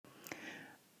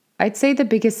I'd say the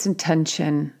biggest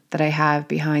intention that I have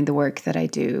behind the work that I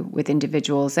do with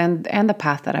individuals and the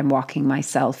path that I'm walking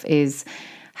myself is,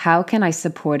 how can I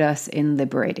support us in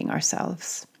liberating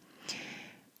ourselves?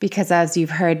 Because as you've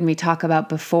heard me talk about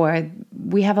before,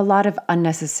 we have a lot of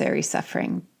unnecessary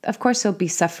suffering. Of course, there'll be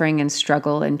suffering and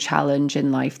struggle and challenge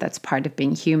in life. That's part of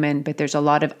being human, but there's a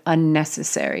lot of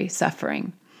unnecessary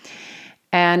suffering.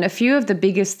 And a few of the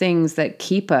biggest things that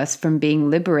keep us from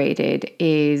being liberated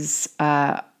is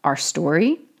our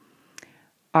story,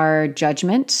 our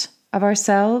judgment of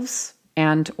ourselves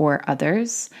and or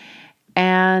others,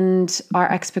 and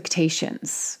our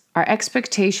expectations. Our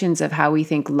expectations of how we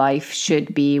think life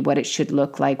should be, what it should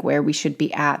look like, where we should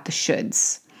be at, the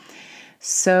shoulds.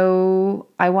 So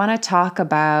I want to talk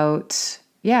about,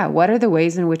 what are the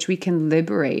ways in which we can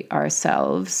liberate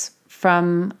ourselves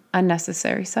from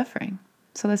unnecessary suffering?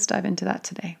 So let's dive into that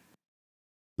today.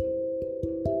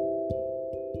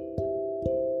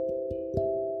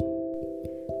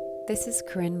 This is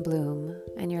Corinne Bloom,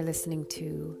 and you're listening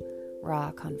to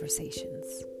Raw Conversations.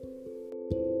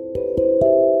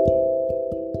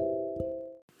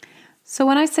 So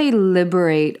when I say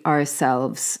liberate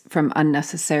ourselves from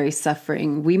unnecessary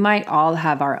suffering, we might all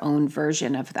have our own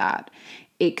version of that.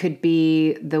 It could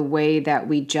be the way that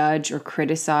we judge or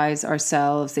criticize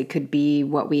ourselves. It could be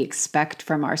what we expect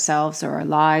from ourselves or our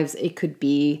lives. It could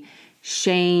be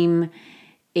shame.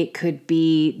 It could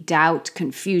be doubt,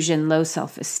 confusion, low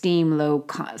self-esteem, low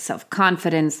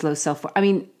self-confidence, low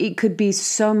it could be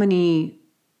so many,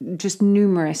 just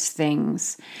numerous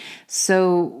things.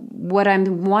 So what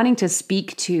I'm wanting to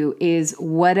speak to is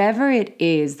whatever it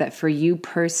is that for you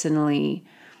personally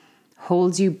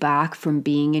holds you back from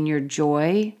being in your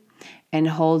joy and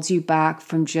holds you back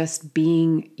from just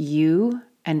being you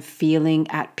and feeling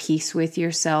at peace with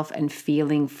yourself and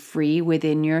feeling free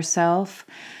within yourself.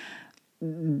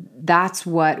 That's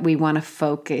what we want to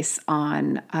focus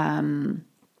on,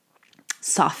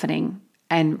 softening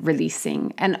and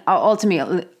releasing. And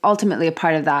ultimately a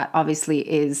part of that obviously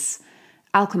is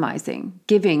alchemizing,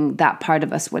 giving that part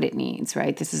of us what it needs,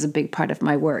 right? This is a big part of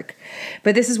my work.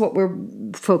 But this is what we're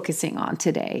focusing on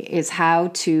today, is how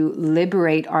to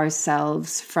liberate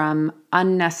ourselves from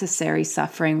unnecessary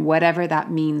suffering, whatever that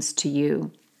means to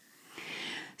you.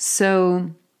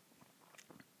 So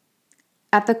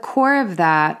at the core of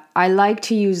that, I like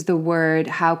to use the word,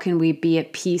 how can we be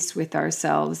at peace with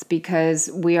ourselves? Because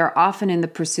we are often in the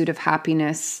pursuit of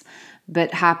happiness, but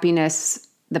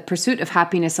the pursuit of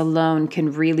happiness alone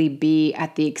can really be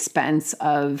at the expense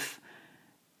of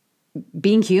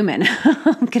being human.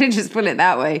 I'm going to just put it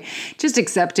that way, just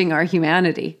accepting our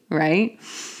humanity, right?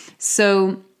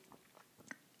 So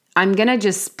I'm going to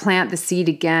just plant the seed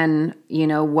again,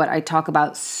 what I talk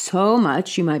about so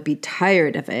much, you might be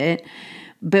tired of it,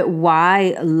 but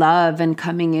why love and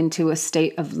coming into a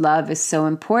state of love is so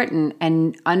important,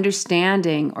 and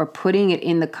understanding or putting it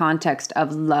in the context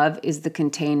of love is the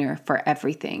container for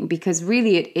everything, because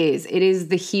really it is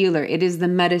the healer, it is the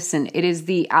medicine, it is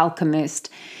the alchemist.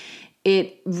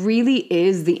 It really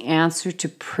is the answer to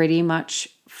pretty much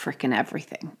freaking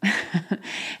everything.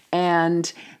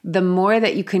 And the more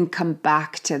that you can come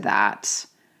back to that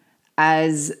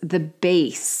as the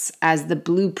base, as the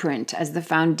blueprint, as the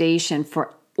foundation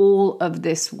for all of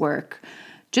this work,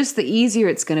 just the easier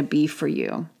it's going to be for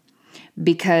you,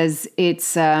 because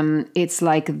it's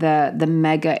like the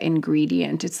mega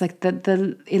ingredient. It's like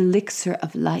the elixir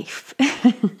of life.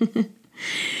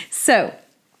 So,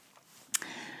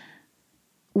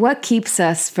 what keeps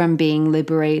us from being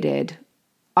liberated?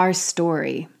 Our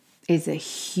story is a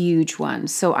huge one.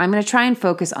 So I'm going to try and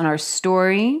focus on our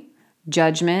story,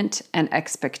 judgment, and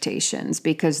expectations,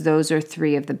 because those are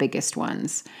three of the biggest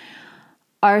ones.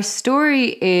 Our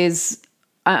story is,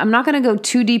 I'm not going to go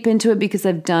too deep into it because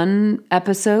I've done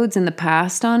episodes in the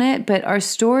past on it, but our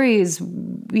story is,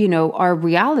 our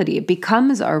reality. It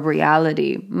becomes our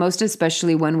reality, most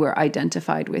especially when we're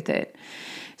identified with it.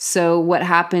 So what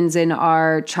happens in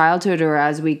our childhood or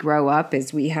as we grow up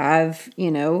is we have,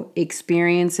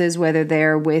 experiences, whether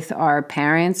they're with our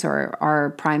parents or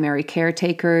our primary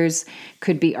caretakers,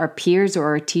 could be our peers or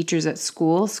our teachers at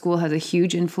school. School has a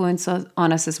huge influence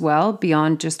on us as well,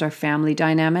 beyond just our family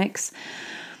dynamics.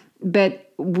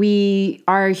 But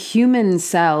our human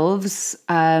selves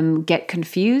get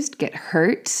confused, get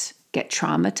hurt, get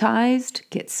traumatized,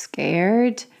 get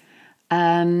scared.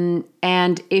 And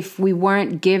if we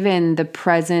weren't given the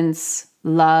presence,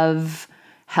 love,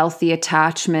 healthy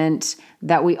attachment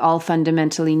that we all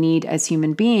fundamentally need as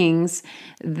human beings,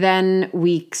 then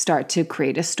we start to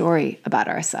create a story about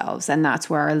ourselves. And that's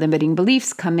where our limiting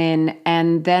beliefs come in.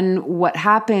 And then what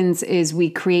happens is we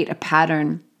create a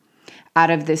pattern out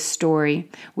of this story.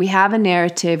 We have a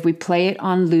narrative, we play it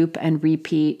on loop and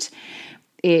repeat.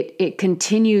 It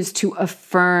continues to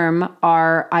affirm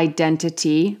our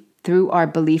identity through our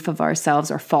belief of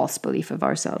ourselves, or false belief of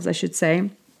ourselves, I should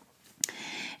say.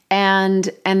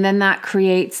 And then that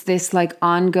creates this like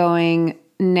ongoing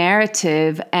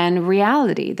narrative and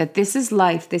reality that this is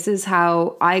life. This is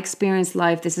how I experience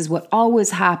life. This is what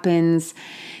always happens.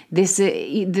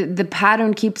 The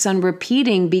pattern keeps on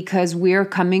repeating because we're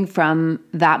coming from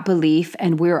that belief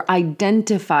and we're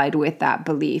identified with that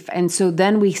belief. And so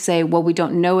then we say, well, we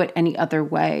don't know it any other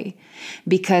way,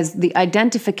 because the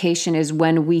identification is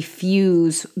when we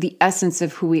fuse the essence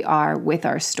of who we are with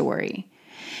our story.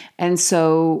 And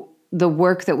so the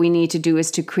work that we need to do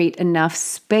is to create enough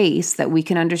space that we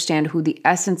can understand who the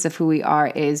essence of who we are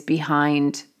is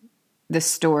behind the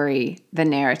story, the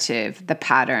narrative, the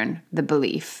pattern, the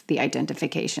belief, the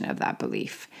identification of that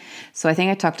belief. So I think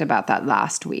I talked about that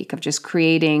last week, of just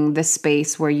creating the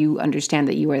space where you understand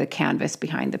that you are the canvas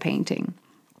behind the painting.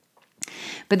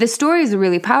 But the story is a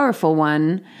really powerful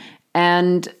one,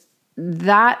 and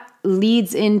that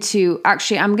leads into,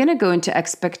 actually, I'm going to go into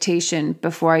expectation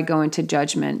before I go into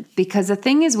judgment, because the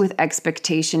thing is with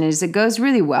expectation is it goes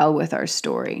really well with our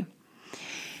story.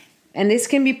 And this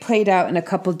can be played out in a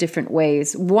couple different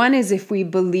ways. One is if we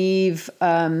believe,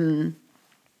 if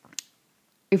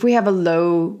we have a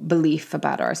low belief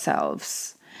about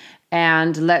ourselves,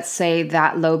 and let's say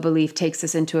that low belief takes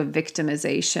us into a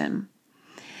victimization,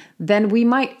 then we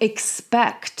might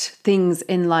expect things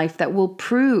in life that will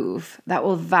prove, that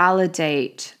will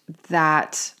validate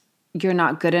that you're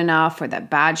not good enough, or that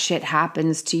bad shit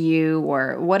happens to you,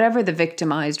 or whatever the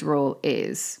victimized role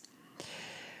is.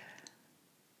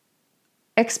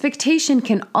 Expectation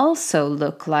can also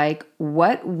look like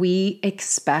what we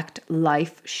expect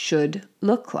life should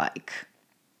look like.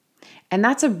 And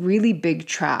that's a really big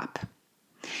trap,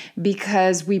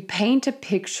 because we paint a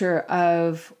picture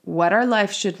of what our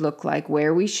life should look like,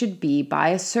 where we should be by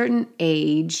a certain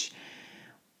age,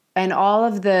 and all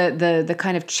of the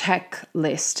kind of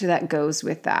checklist that goes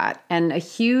with that. And a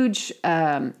huge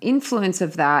influence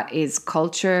of that is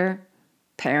culture,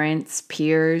 parents,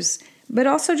 peers, but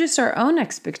also just our own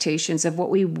expectations of what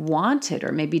we wanted,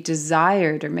 or maybe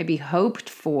desired, or maybe hoped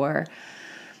for.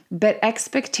 But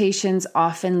expectations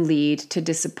often lead to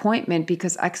disappointment,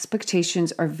 because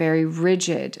expectations are very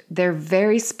rigid. They're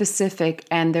very specific,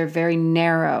 and they're very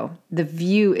narrow. The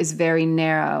view is very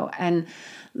narrow. And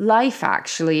life,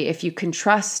 actually, if you can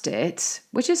trust it,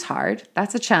 which is hard,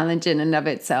 that's a challenge in and of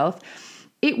itself,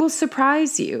 it will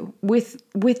surprise you with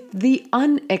the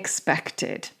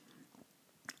unexpected.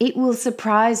 It will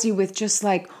surprise you with just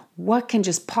like what can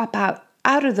just pop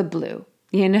out of the blue,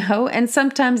 you know? And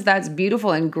sometimes that's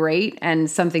beautiful and great and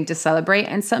something to celebrate.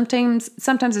 And sometimes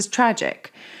it's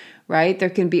tragic, right? There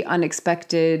can be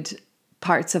unexpected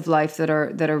parts of life that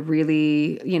are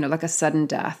really, you know, like a sudden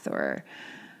death, or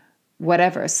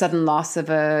whatever, a sudden loss of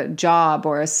a job,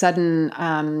 or a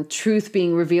sudden truth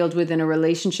being revealed within a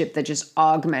relationship that just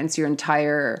augments your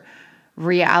entire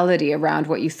reality around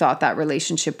what you thought that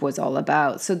relationship was all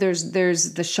about. So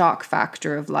there's the shock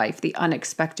factor of life, the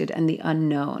unexpected and the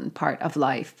unknown part of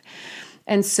life.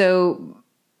 And so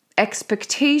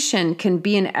expectation can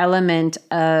be an element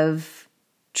of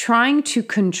trying to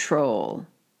control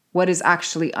what is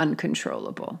actually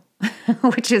uncontrollable,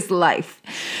 which is life.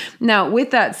 Now,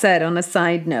 with that said, on a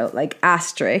side note, like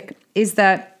asterisk, is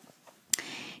that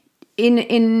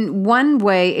in one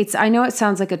way, I know it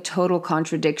sounds like a total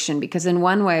contradiction, because in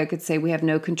one way I could say we have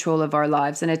no control of our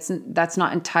lives, and that's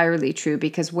not entirely true,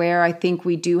 because where I think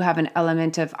we do have an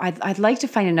element of, I'd like to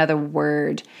find another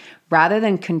word rather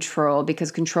than control,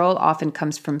 because control often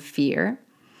comes from fear.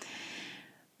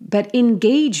 But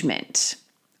engagement,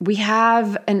 we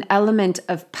have an element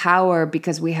of power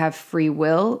because we have free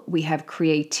will, we have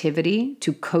creativity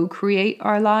to co-create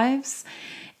our lives.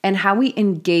 And how we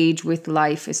engage with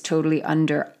life is totally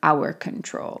under our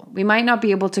control. We might not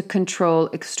be able to control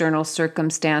external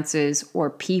circumstances or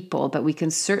people, but we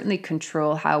can certainly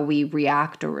control how we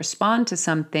react or respond to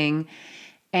something,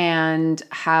 and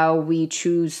how we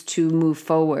choose to move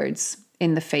forwards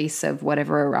in the face of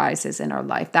whatever arises in our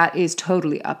life. That is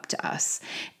totally up to us.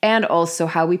 And also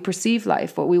how we perceive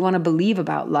life, what we want to believe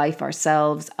about life,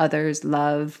 ourselves, others,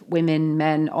 love, women,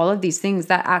 men, all of these things,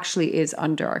 that actually is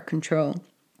under our control.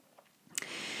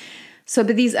 So,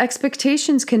 but these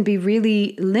expectations can be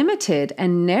really limited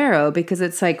and narrow, because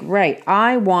it's like, right,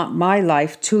 I want my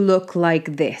life to look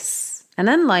like this. And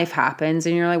then life happens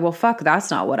and you're like, well, fuck, that's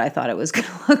not what I thought it was going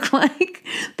to look like.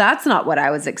 That's not what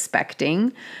I was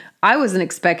expecting. I wasn't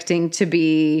expecting to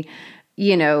be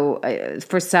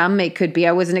For some, it could be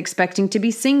I wasn't expecting to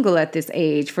be single at this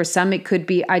age. For some, it could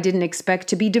be I didn't expect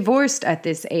to be divorced at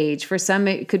this age. For some,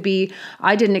 it could be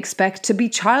I didn't expect to be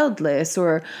childless,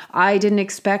 or I didn't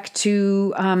expect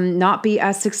to not be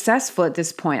as successful at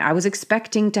this point. I was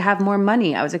expecting to have more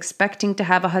money. I was expecting to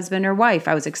have a husband or wife.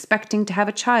 I was expecting to have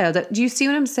a child. Do you see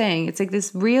what I'm saying? It's like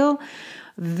this real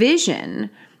vision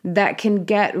that can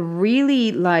get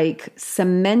really like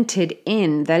cemented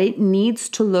in that it needs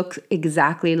to look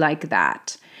exactly like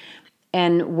that.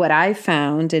 And what I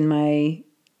found in my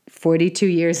 42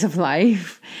 years of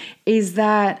life is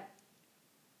that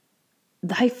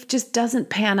life just doesn't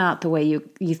pan out the way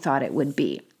you thought it would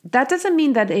be. That doesn't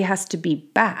mean that it has to be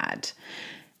bad.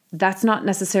 That's not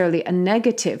necessarily a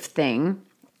negative thing.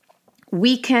 I'm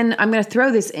going to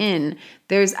throw this in.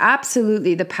 There's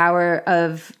absolutely the power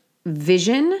of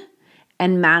vision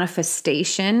and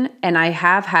manifestation. And I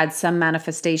have had some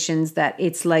manifestations that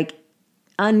it's like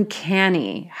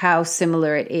uncanny how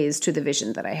similar it is to the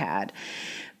vision that I had.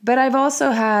 But I've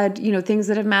also had, things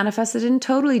that have manifested in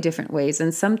totally different ways.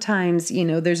 And sometimes,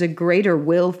 there's a greater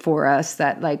will for us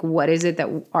that like, what is it that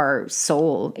our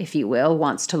soul, if you will,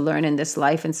 wants to learn in this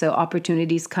life? And so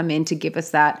opportunities come in to give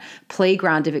us that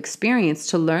playground of experience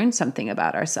to learn something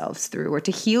about ourselves through, or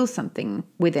to heal something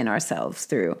within ourselves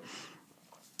through.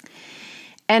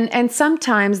 And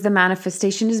sometimes the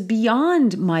manifestation is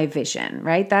beyond my vision,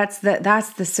 right? That's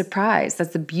the surprise.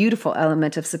 That's the beautiful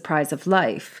element of surprise of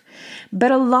life.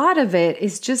 But a lot of it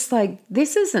is just like,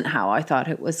 this isn't how I thought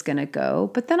it was going to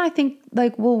go. But then I think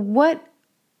like, well,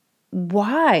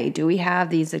 why do we have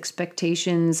these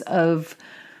expectations of,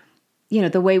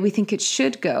 the way we think it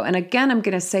should go? And again, I'm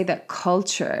going to say that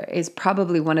culture is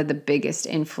probably one of the biggest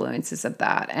influences of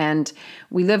that. And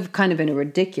we live kind of in a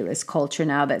ridiculous culture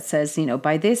now that says,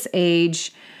 by this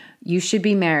age, you should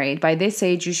be married. By this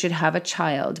age, you should have a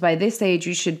child. By this age,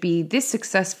 you should be this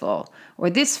successful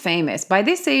or this famous. By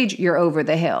this age, you're over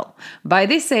the hill. By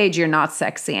this age, you're not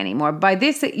sexy anymore.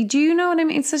 Do you know what I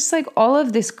mean? It's just like all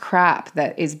of this crap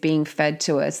that is being fed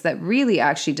to us that really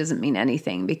actually doesn't mean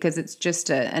anything, because it's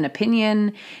just an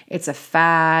opinion. It's a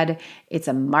fad. It's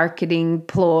a marketing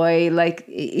ploy. Like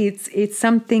it's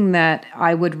something that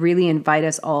I would really invite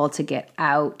us all to get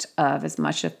out of as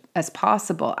much as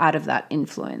possible, out of that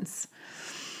influence.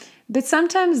 But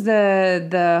sometimes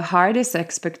the hardest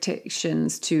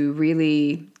expectations to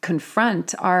really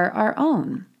confront are our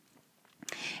own.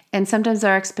 And sometimes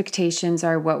our expectations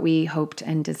are what we hoped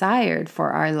and desired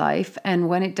for our life. And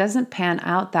when it doesn't pan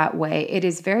out that way, it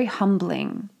is very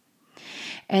humbling.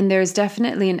 And there's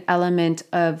definitely an element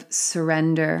of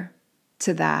surrender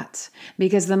to that,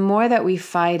 because the more that we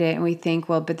fight it and we think,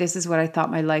 well, but this is what I thought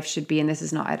my life should be, and this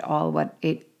is not at all what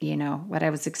I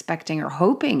was expecting or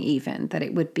hoping even that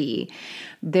it would be,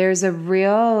 there's a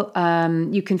real,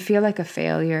 you can feel like a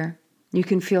failure. You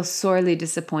can feel sorely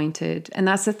disappointed. And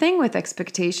that's the thing with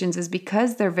expectations, is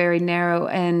because they're very narrow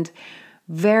and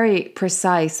very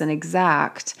precise and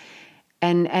exact.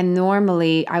 And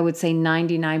normally, I would say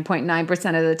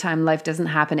 99.9% of the time, life doesn't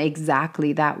happen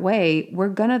exactly that way. We're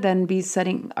going to then be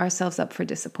setting ourselves up for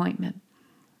disappointment.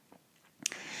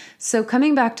 So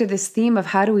coming back to this theme of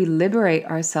how do we liberate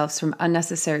ourselves from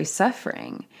unnecessary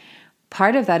suffering,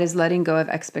 part of that is letting go of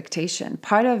expectation.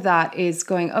 Part of that is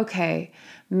going, okay,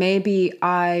 maybe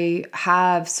I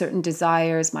have certain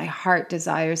desires, my heart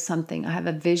desires something, I have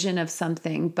a vision of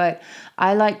something, but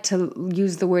I like to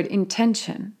use the word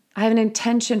intention. I have an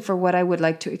intention for what I would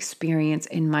like to experience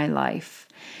in my life.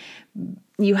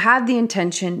 You have the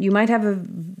intention, you might have a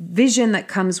vision that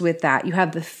comes with that. You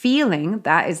have the feeling,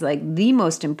 that is like the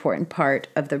most important part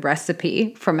of the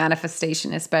recipe for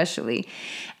manifestation especially.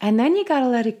 And then you got to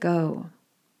let it go.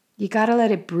 You got to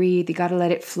let it breathe, you got to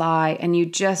let it fly, and you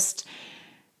just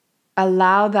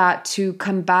allow that to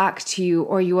come back to you,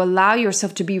 or you allow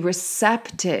yourself to be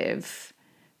receptive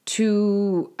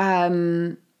to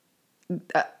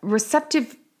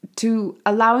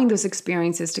allowing those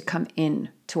experiences to come in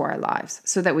to our lives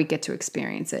so that we get to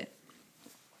experience it.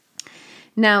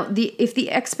 Now, if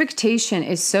the expectation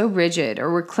is so rigid,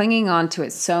 or we're clinging on to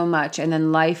it so much, and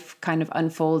then life kind of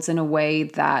unfolds in a way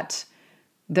that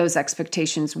those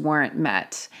expectations weren't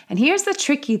met. And here's the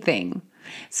tricky thing.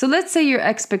 So let's say your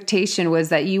expectation was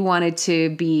that you wanted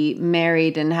to be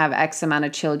married and have X amount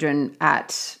of children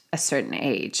at a certain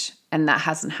age, and that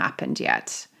hasn't happened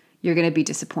yet. You're going to be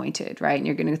disappointed, right? And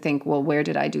you're going to think, well, where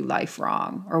did I do life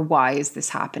wrong? Or why is this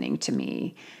happening to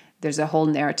me? There's a whole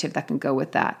narrative that can go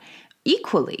with that.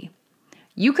 Equally,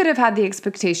 you could have had the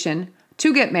expectation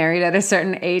to get married at a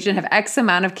certain age and have X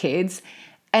amount of kids,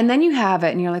 and then you have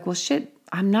it and you're like, well, shit,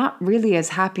 I'm not really as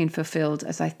happy and fulfilled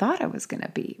as I thought I was going to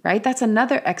be, right? That's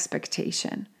another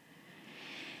expectation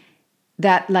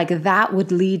that that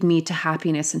would lead me to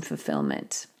happiness and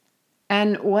fulfillment.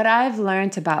 And what I've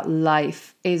learned about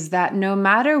life is that no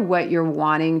matter what you're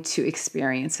wanting to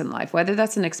experience in life, whether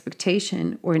that's an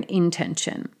expectation or an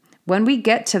intention, when we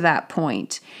get to that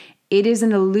point, it is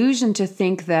an illusion to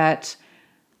think that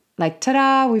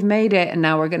ta-da, we've made it and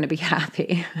now we're going to be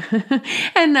happy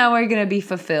and now we're going to be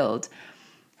fulfilled.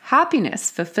 Happiness,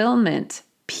 fulfillment,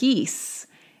 peace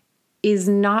is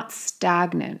not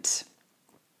stagnant.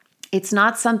 It's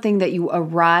not something that you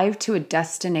arrive to a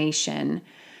destination,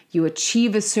 you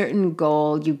achieve a certain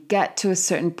goal, you get to a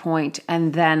certain point,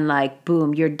 and then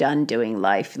boom, you're done doing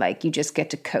life. You just get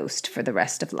to coast for the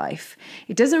rest of life.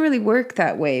 It doesn't really work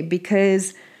that way,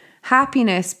 because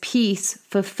happiness, peace,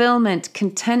 fulfillment,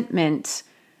 contentment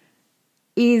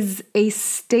is a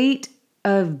state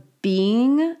of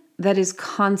being that is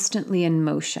constantly in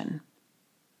motion.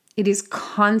 It is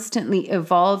constantly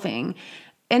evolving.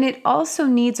 And it also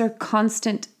needs our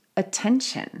constant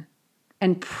attention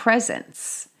and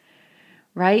presence,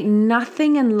 right?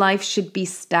 Nothing in life should be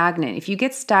stagnant. If you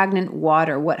get stagnant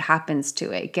water, what happens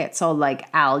to it? It gets all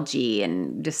algae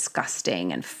and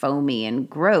disgusting and foamy and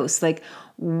gross.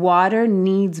 Water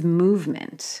needs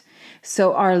movement.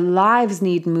 So our lives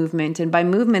need movement. And by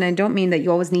movement, I don't mean that you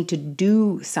always need to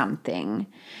do something,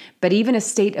 but even a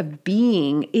state of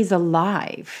being is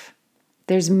alive.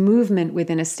 There's movement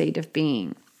within a state of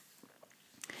being.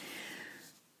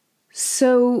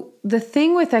 So the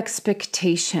thing with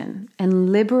expectation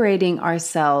and liberating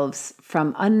ourselves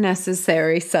from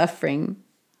unnecessary suffering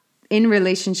in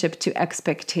relationship to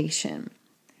expectation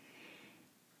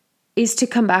is to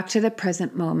come back to the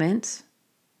present moment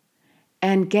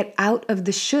and get out of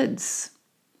the shoulds.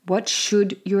 What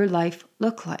should your life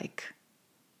look like?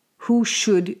 Who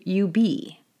should you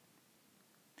be?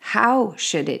 How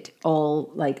should it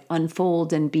all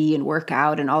unfold and be and work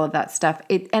out and all of that stuff?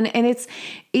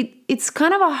 It's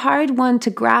kind of a hard one to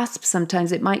grasp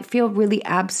sometimes. It might feel really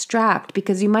abstract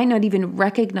because you might not even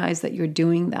recognize that you're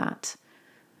doing that.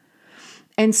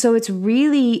 And so it's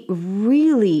really,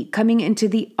 really coming into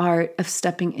the art of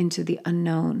stepping into the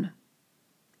unknown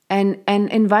and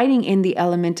inviting in the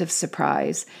element of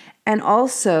surprise, and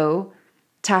also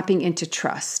tapping into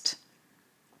trust.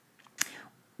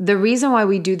 The reason why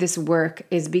we do this work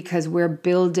is because we're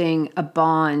building a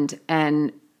bond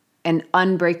and an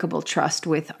unbreakable trust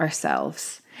with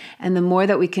ourselves. And the more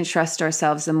that we can trust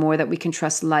ourselves, the more that we can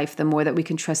trust life, the more that we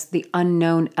can trust the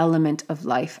unknown element of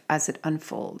life as it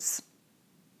unfolds.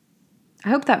 I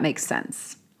hope that makes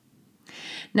sense.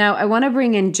 Now, I want to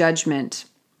bring in judgment.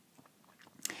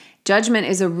 Judgment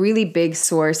is a really big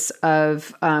source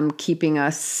of keeping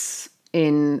us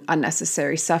in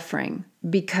unnecessary suffering,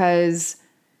 because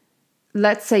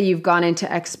let's say you've gone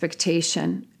into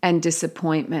expectation and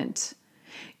disappointment.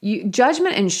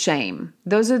 Judgment and shame,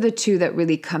 those are the two that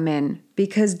really come in,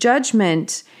 because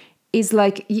judgment is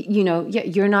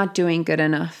you're not doing good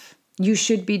enough. You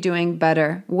should be doing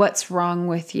better. What's wrong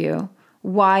with you?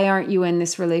 Why aren't you in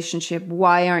this relationship?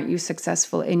 Why aren't you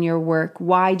successful in your work?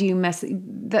 Why do you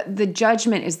the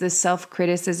judgment is the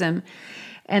self-criticism.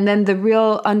 And then the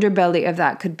real underbelly of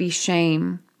that could be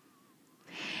shame.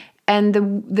 And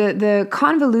the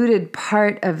convoluted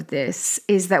part of this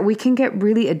is that we can get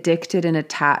really addicted and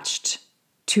attached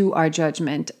to our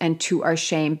judgment and to our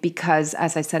shame because,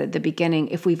 as I said at the beginning,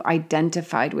 if we've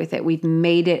identified with it, we've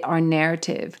made it our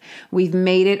narrative, we've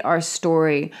made it our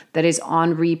story that is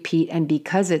on repeat. And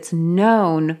because it's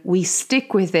known, we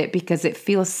stick with it because it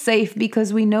feels safe,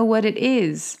 because we know what it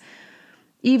is.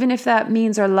 Even if that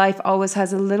means our life always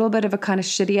has a little bit of a kind of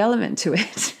shitty element to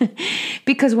it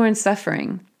because we're in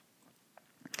suffering.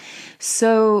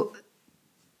 So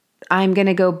I'm going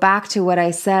to go back to what I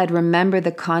said. Remember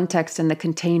the context and the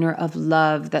container of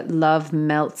love, that love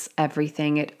melts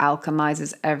everything. It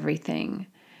alchemizes everything.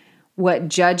 What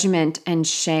judgment and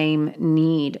shame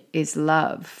need is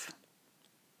love.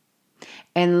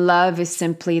 And love is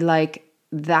simply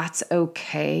that's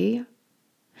okay.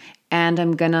 And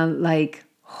I'm going to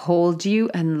hold you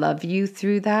and love you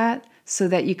through that so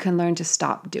that you can learn to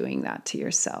stop doing that to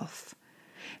yourself.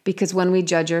 Because when we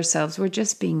judge ourselves, we're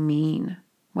just being mean.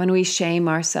 When we shame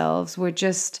ourselves, we're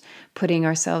just putting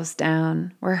ourselves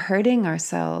down. We're hurting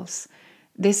ourselves.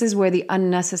 This is where the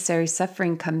unnecessary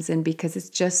suffering comes in, because it's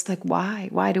just why?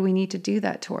 Why do we need to do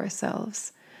that to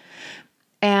ourselves?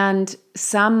 And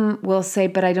some will say,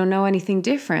 but I don't know anything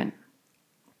different.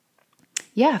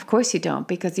 Yeah, of course you don't,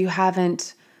 because you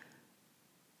haven't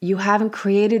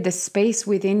created the space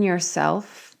within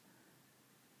yourself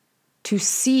to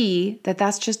see that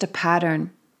that's just a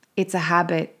pattern. It's a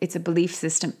habit. It's a belief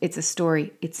system. It's a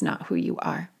story. It's not who you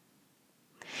are.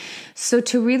 So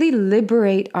to really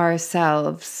liberate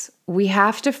ourselves, we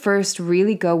have to first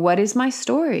really go, what is my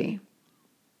story?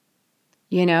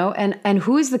 And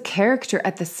who is the character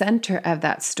at the center of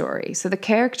that story? So the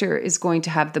character is going to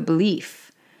have the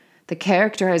belief. The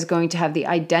character is going to have the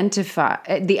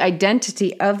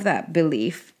identity of that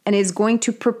belief and is going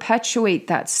to perpetuate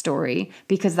that story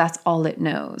because that's all it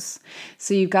knows.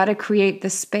 So you've got to create the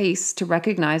space to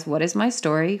recognize, what is my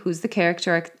story? Who's the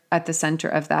character at the center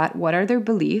of that? What are their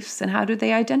beliefs and how do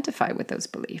they identify with those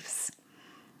beliefs?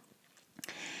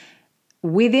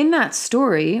 Within that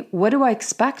story, what do I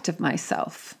expect of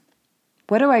myself?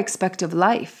 What do I expect of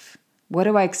life? What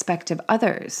do I expect of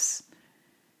others?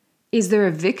 Is there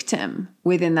a victim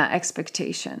within that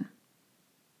expectation?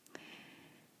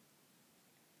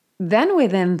 Then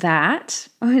within that,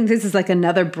 this is like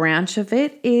another branch of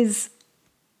it, is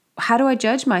how do I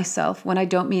judge myself when I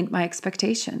don't meet my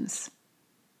expectations?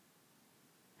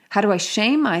 How do I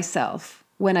shame myself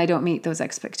when I don't meet those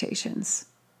expectations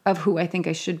of who I think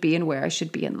I should be and where I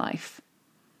should be in life?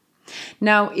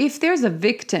 Now, if there's a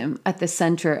victim at the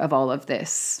center of all of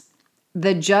this,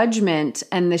 the judgment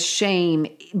and the shame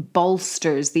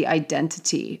bolsters the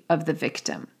identity of the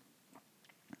victim.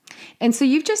 And so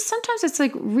sometimes it's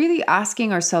like really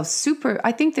asking ourselves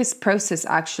I think this process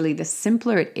actually, the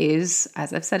simpler it is,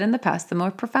 as I've said in the past, the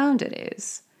more profound it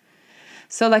is.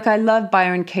 So like I love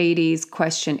Byron Katie's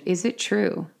question, is it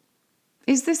true?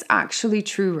 Is this actually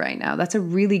true right now? That's a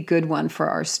really good one for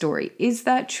our story. Is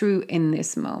that true in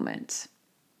this moment?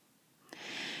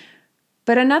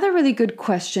 But another really good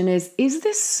question is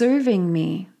this serving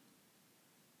me?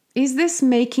 Is this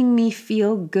making me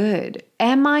feel good?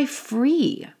 Am I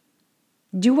free?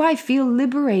 Do I feel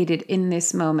liberated in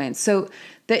this moment? So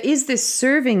is this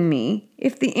serving me?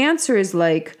 If the answer is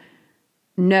like,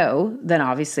 no, then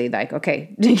obviously like,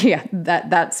 okay, yeah,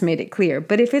 that's made it clear.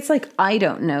 But if it's like, I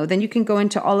don't know, then you can go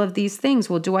into all of these things.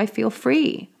 Well, do I feel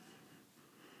free?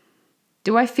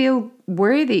 Do I feel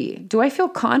worthy? Do I feel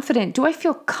confident? Do I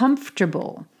feel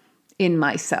comfortable in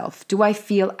myself? Do I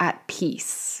feel at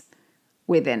peace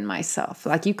within myself?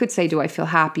 Like you could say, do I feel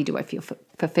happy? Do I feel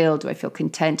fulfilled? Do I feel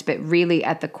content? But really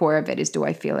at the core of it is, do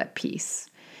I feel at peace?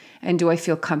 And do I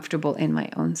feel comfortable in my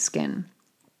own skin?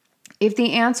 If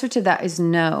the answer to that is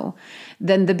no,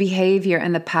 then the behavior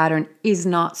and the pattern is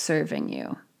not serving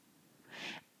you.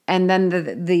 And then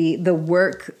the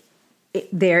work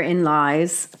therein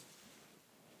lies,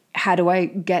 how do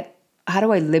I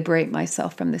liberate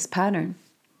myself from this pattern?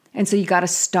 And so you got to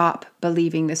stop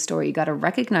believing the story. You got to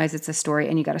recognize it's a story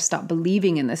and you got to stop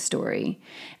believing in the story.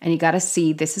 And you got to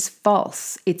see this is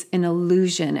false. It's an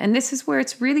illusion. And this is where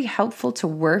it's really helpful to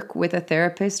work with a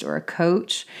therapist or a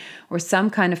coach or some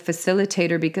kind of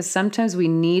facilitator, because sometimes we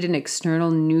need an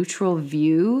external neutral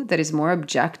view that is more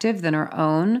objective than our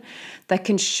own, that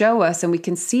can show us and we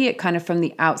can see it kind of from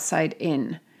the outside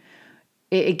in.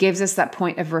 It gives us that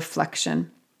point of reflection.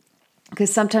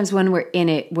 Because sometimes when we're in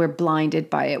it, we're blinded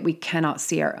by it. We cannot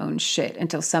see our own shit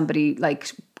until somebody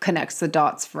like connects the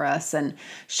dots for us and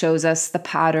shows us the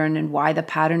pattern and why the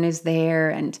pattern is there.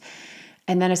 And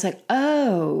then it's like,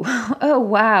 oh,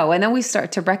 wow. And then we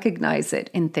start to recognize it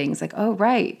in things like, oh,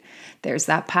 right, there's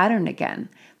that pattern again.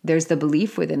 There's the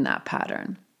belief within that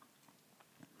pattern.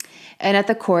 And at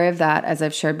the core of that, as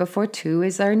I've shared before too,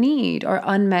 is our need or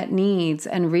unmet needs.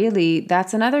 And really,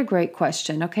 that's another great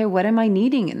question. Okay, what am I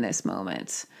needing in this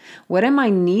moment? What am I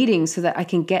needing so that I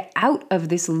can get out of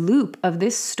this loop of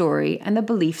this story and the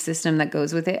belief system that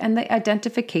goes with it and the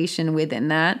identification within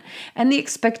that and the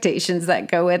expectations that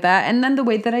go with that, and then the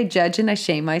way that I judge and I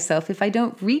shame myself if I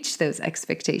don't reach those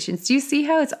expectations. Do you see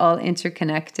how it's all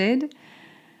interconnected?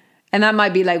 And that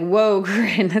might be like, whoa,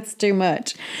 Corinne, that's too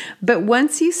much. But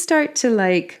once you start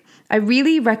to I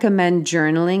really recommend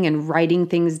journaling and writing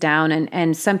things down.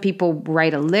 And some people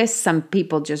write a list. Some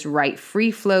people just write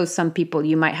free flow. Some people,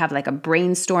 you might have like a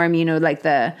brainstorm, like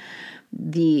the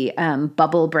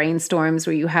bubble brainstorms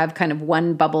where you have kind of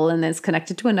one bubble and then it's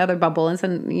connected to another bubble and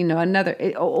then,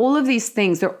 another. All of these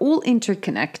things, they're all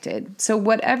interconnected. So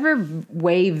whatever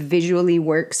way visually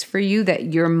works for you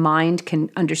that your mind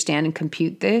can understand and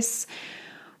compute this,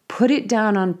 put it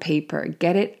down on paper,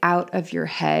 get it out of your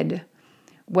head.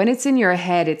 When it's in your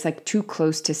head, it's like too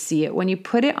close to see it. When you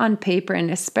put it on paper,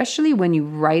 and especially when you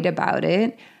write about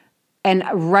it, and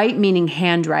write meaning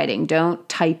handwriting, don't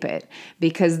type it,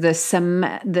 because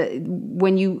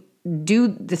when you do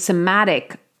the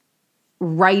somatic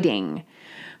writing,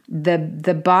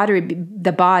 the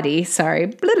body,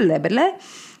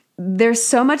 There's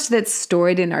so much that's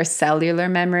stored in our cellular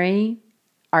memory,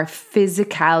 our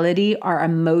physicality, our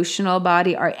emotional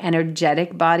body, our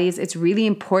energetic bodies. It's really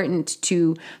important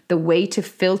to the way to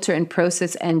filter and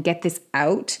process and get this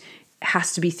out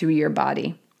has to be through your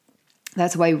body.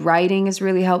 That's why writing is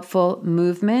really helpful.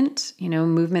 Movement,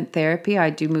 movement therapy.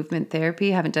 I do movement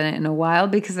therapy. I haven't done it in a while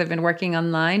because I've been working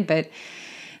online, but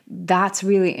that's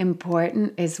really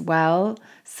important as well.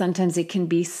 Sometimes it can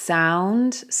be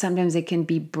sound, sometimes it can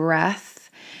be breath,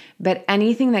 but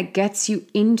anything that gets you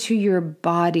into your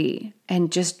body and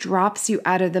just drops you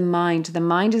out of the mind. The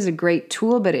mind is a great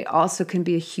tool, but it also can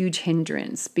be a huge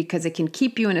hindrance because it can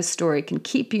keep you in a story, it can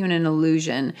keep you in an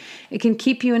illusion, it can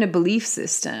keep you in a belief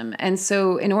system. And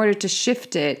so in order to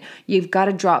shift it, you've got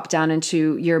to drop down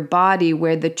into your body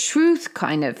where the truth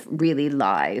kind of really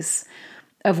lies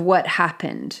of what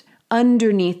happened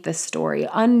underneath the story,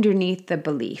 underneath the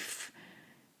belief.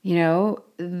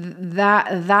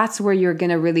 That's where you're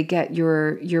going to really get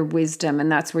your wisdom,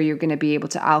 and that's where you're going to be able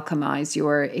to alchemize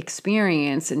your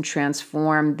experience and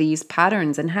transform these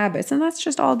patterns and habits, and that's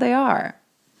just all they are.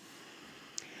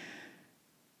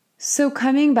 So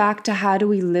coming back to how do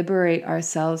we liberate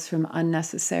ourselves from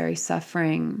unnecessary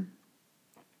suffering?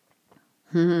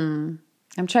 I'm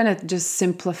trying to just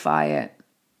simplify it.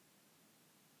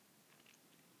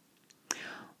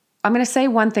 I'm going to say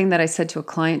one thing that I said to a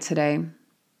client today.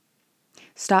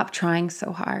 Stop trying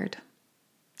so hard.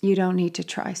 You don't need to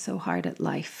try so hard at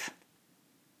life.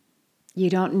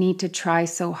 You don't need to try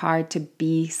so hard to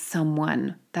be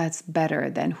someone that's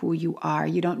better than who you are.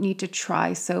 You don't need to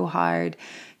try so hard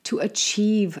to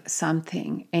achieve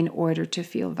something in order to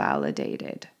feel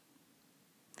validated.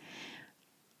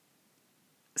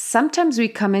 Sometimes we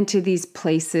come into these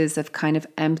places of kind of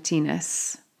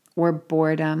emptiness or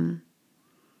boredom.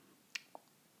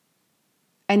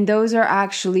 And those are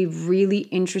actually really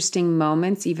interesting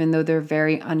moments, even though they're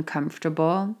very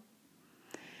uncomfortable.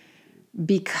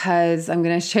 Because I'm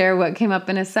going to share what came up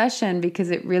in a session, because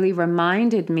it really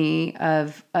reminded me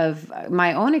of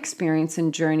my own experience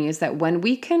and journey, is that when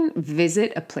we can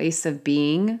visit a place of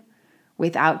being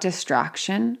without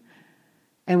distraction,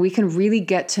 and we can really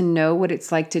get to know what it's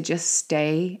like to just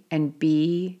stay and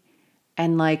be,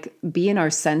 and be in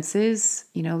our senses,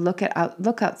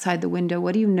 look outside the window.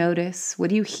 What do you notice?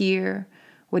 What do you hear?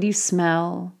 What do you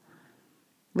smell?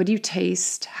 What do you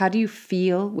taste? How do you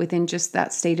feel within just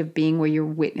that state of being where you're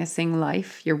witnessing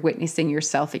life? You're witnessing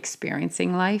yourself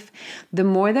experiencing life. The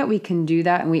more that we can do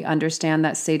that and we understand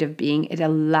that state of being, it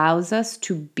allows us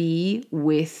to be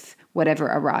with whatever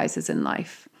arises in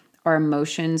life. Our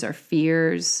emotions, our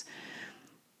fears,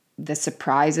 the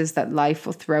surprises that life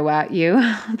will throw at you,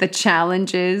 the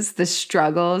challenges, the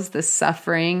struggles, the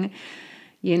suffering,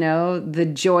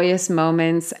 the joyous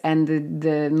moments and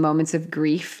the moments of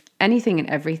grief, anything and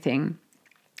everything.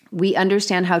 We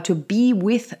understand how to be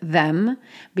with them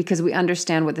because we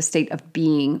understand what the state of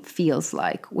being feels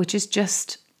like, which is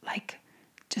just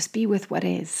be with what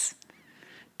is.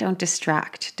 Don't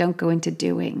distract. Don't go into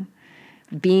doing.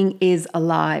 Being is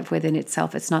alive within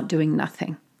itself. It's not doing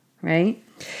nothing, right?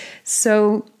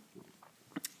 So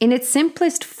in its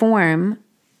simplest form,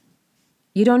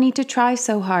 you don't need to try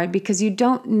so hard because you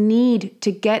don't need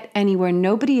to get anywhere.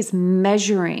 Nobody is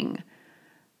measuring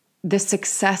the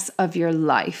success of your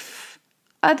life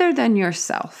other than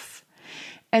yourself.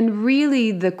 And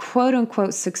really, the quote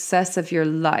unquote success of your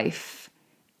life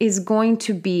is going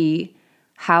to be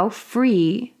how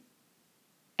free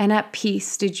and at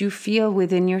peace did you feel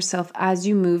within yourself as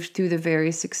you moved through the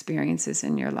various experiences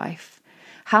in your life.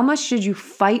 How much did you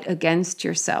fight against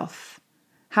yourself?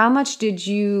 How much did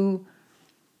you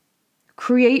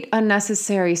create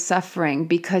unnecessary suffering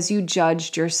because you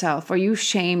judged yourself, or you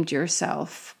shamed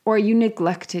yourself, or you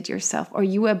neglected yourself, or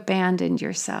you abandoned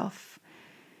yourself?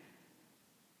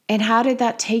 And how did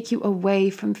that take you away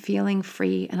from feeling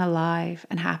free and alive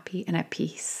and happy and at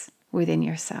peace within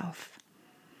yourself?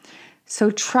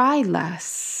 So try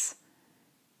less.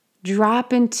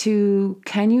 Drop into,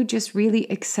 can you just really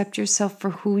accept yourself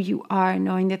for who you are,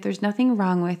 knowing that there's nothing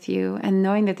wrong with you, and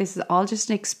knowing that this is all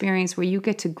just an experience where you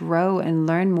get to grow and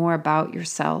learn more about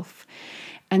yourself,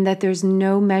 and that there's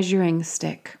no measuring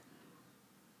stick.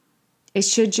 It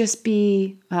should just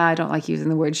be, I don't like using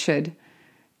the word should.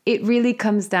 It really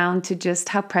comes down to just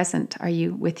how present are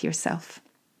you with yourself.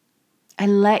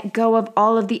 And let go of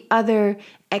all of the other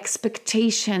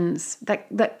expectations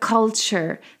that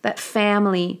culture, that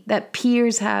family, that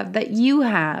peers have, that you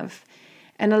have.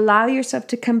 And allow yourself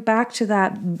to come back to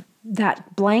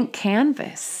that blank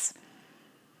canvas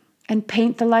and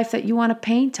paint the life that you want to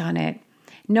paint on it.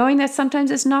 Knowing that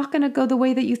sometimes it's not going to go the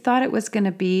way that you thought it was going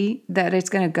to be, that it's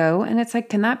going to go. And it's like,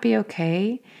 can that be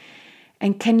okay?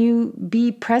 And can you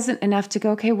be present enough to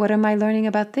go, okay, what am I learning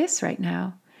about this right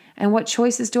now? And what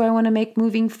choices do I want to make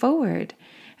moving forward?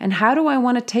 And how do I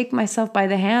want to take myself by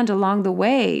the hand along the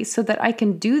way so that I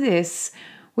can do this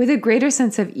with a greater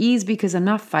sense of ease because I'm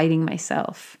not fighting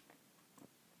myself?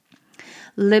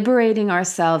 Liberating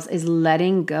ourselves is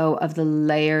letting go of the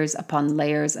layers upon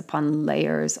layers upon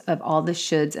layers of all the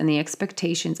shoulds and the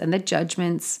expectations and the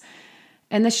judgments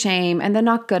and the shame and the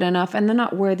not good enough and the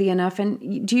not worthy enough.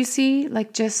 And do you see,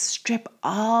 like, just strip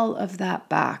all of that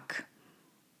back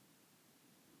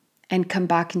and come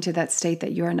back into that state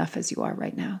that you're enough as you are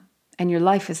right now. And your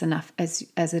life is enough as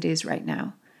it is right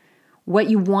now. What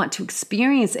you want to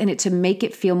experience in it to make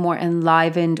it feel more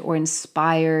enlivened or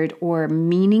inspired or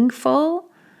meaningful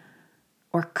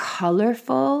or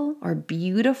colorful or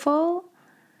beautiful,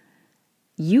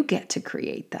 you get to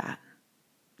create that.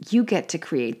 You get to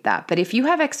create that. But if you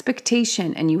have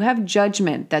expectation and you have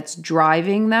judgment that's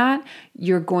driving that,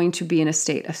 you're going to be in a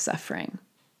state of suffering.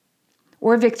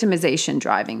 Or victimization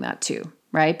driving that too,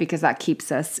 right? Because that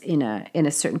keeps us in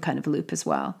a certain kind of loop as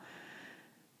well.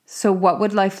 So what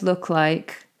would life look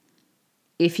like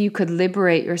if you could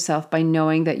liberate yourself by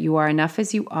knowing that you are enough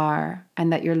as you are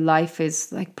and that your life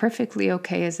is like perfectly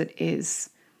okay as it is?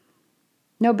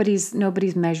 Nobody's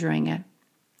measuring it.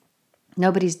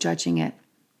 Nobody's judging it.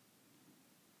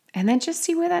 And then just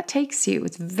see where that takes you.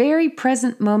 It's very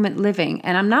present moment living.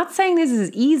 And I'm not saying this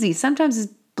is easy. Sometimes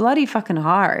it's bloody fucking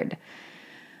hard.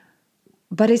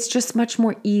 But it's just much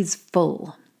more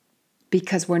easeful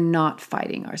because we're not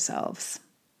fighting ourselves.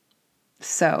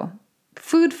 So,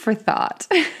 food for thought.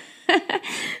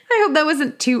 I hope that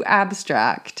wasn't too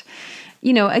abstract.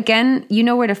 Again, you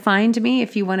know where to find me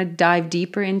if you want to dive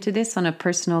deeper into this on a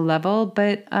personal level.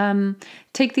 But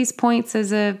take these points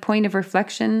as a point of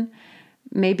reflection.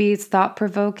 Maybe it's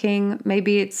thought-provoking.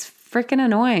 Maybe it's freaking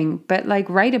annoying. But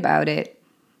write about it.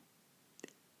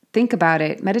 Think about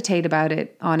it. Meditate about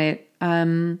it, on it.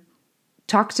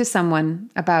 Talk to someone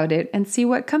about it and see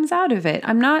what comes out of it.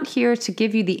 I'm not here to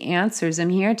give you the answers. I'm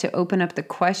here to open up the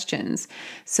questions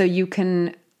so you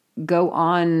can go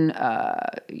on,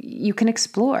 you can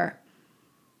explore.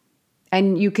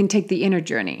 And you can take the inner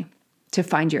journey to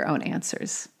find your own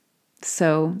answers.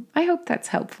 So I hope that's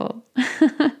helpful.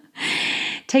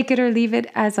 Take it or leave it,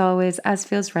 as always, as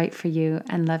feels right for you,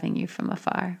 and loving you from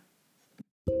afar.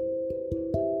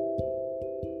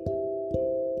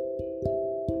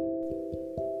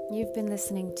 You've been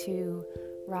listening to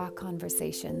Raw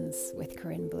Conversations with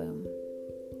Corinne Bloom.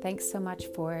 Thanks so much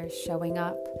for showing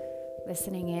up,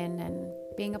 listening in, and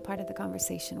being a part of the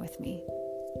conversation with me.